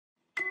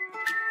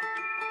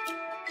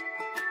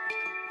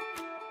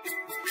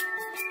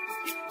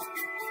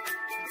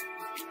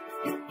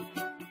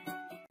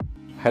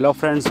Hello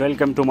friends,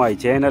 welcome to my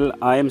channel.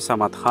 I am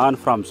Samad Khan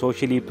from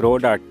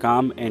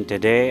sociallypro.com and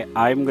today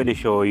I am going to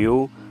show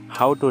you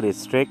how to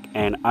restrict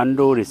and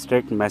undo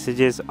restrict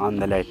messages on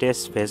the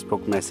latest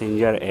Facebook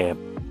Messenger app.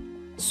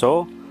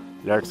 So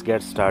let's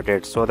get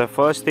started. So the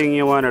first thing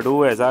you want to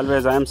do, as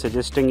always, I am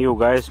suggesting you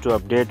guys to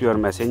update your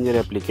Messenger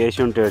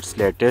application to its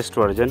latest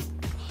version.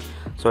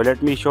 So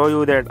let me show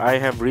you that I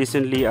have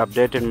recently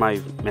updated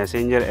my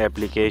Messenger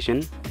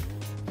application,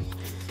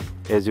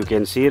 as you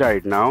can see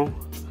right now.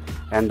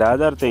 And the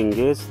other thing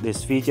is,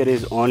 this feature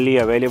is only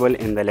available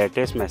in the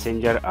latest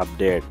Messenger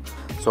update.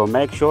 So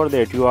make sure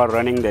that you are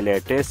running the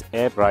latest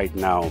app right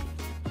now.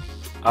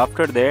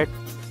 After that,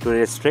 to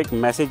restrict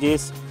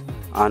messages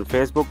on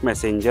Facebook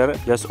Messenger,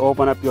 just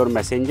open up your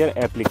Messenger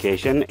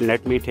application.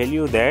 Let me tell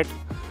you that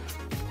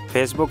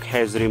Facebook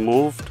has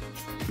removed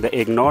the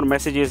ignore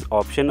messages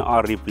option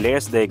or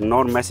replaced the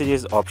ignore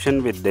messages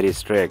option with the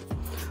restrict.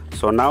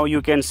 So now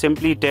you can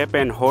simply tap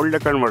and hold the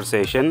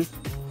conversation.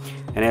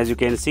 And as you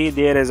can see,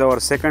 there is our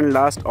second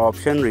last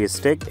option,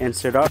 restrict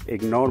instead of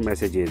ignore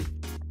messages.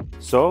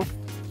 So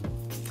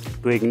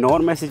to ignore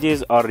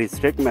messages or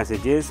restrict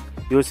messages,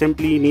 you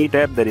simply need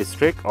to tap the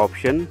restrict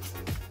option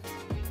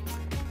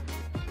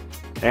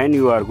and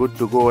you are good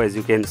to go. As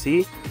you can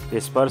see,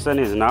 this person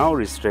is now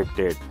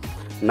restricted.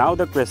 Now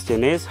the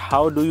question is,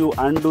 how do you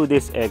undo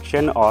this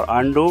action or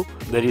undo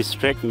the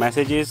restrict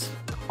messages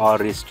or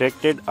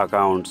restricted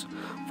accounts?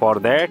 For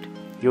that,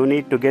 you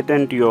need to get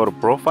into your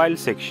profile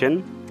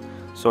section.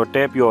 So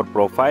tap your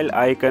profile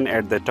icon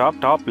at the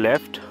top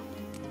left.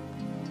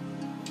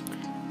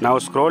 Now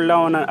scroll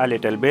down a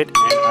little bit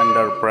and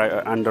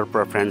under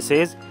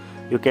preferences,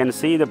 you can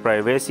see the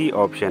privacy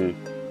option.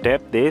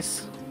 Tap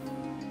this.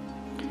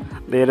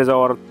 There is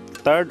our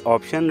third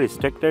option,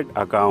 restricted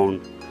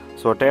account.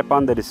 So tap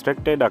on the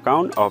restricted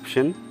account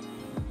option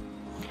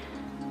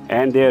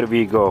and there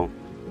we go.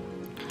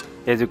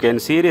 As you can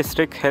see,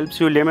 restrict helps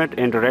you limit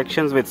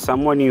interactions with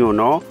someone you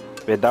know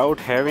without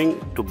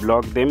having to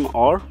block them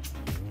or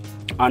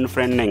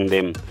unfriending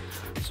them.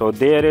 So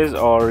there is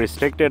our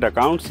restricted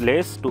accounts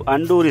list. To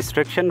undo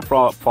restriction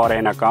for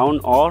an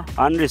account or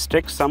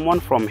unrestrict someone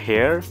from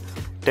here,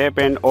 tap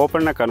and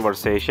open a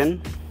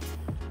conversation.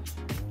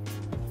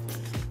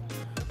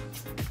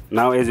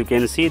 Now as you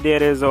can see,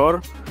 there is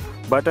our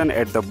button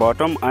at the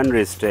bottom,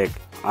 unrestrict.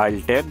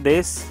 I'll tap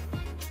this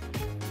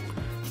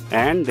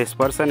and this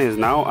person is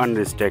now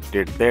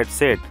unrestricted.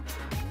 That's it.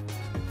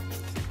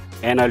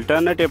 An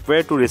alternative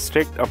way to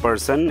restrict a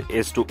person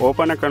is to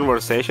open a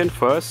conversation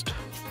first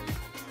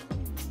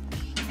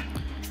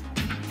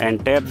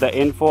and tap the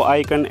info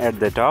icon at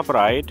the top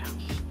right.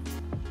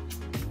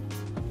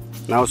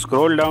 Now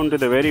scroll down to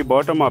the very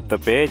bottom of the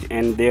page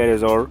and there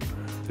is our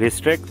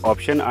restrict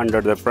option under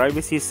the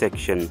privacy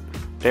section.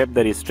 Tap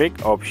the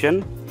restrict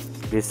option,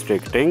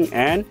 restricting,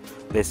 and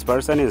this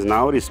person is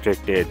now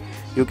restricted.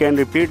 You can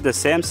repeat the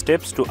same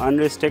steps to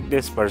unrestrict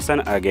this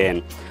person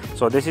again.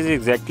 So this is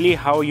exactly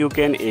how you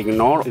can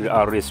ignore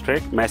or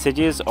restrict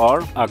messages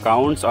or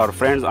accounts or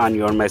friends on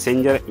your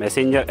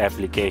Messenger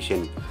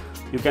application.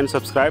 You can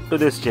subscribe to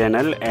this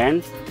channel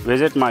and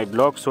visit my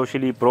blog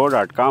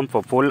sociallypro.com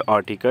for full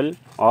article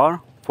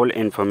or full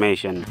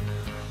information.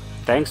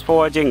 Thanks for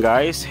watching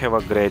guys. Have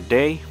a great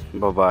day.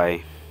 Bye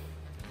bye.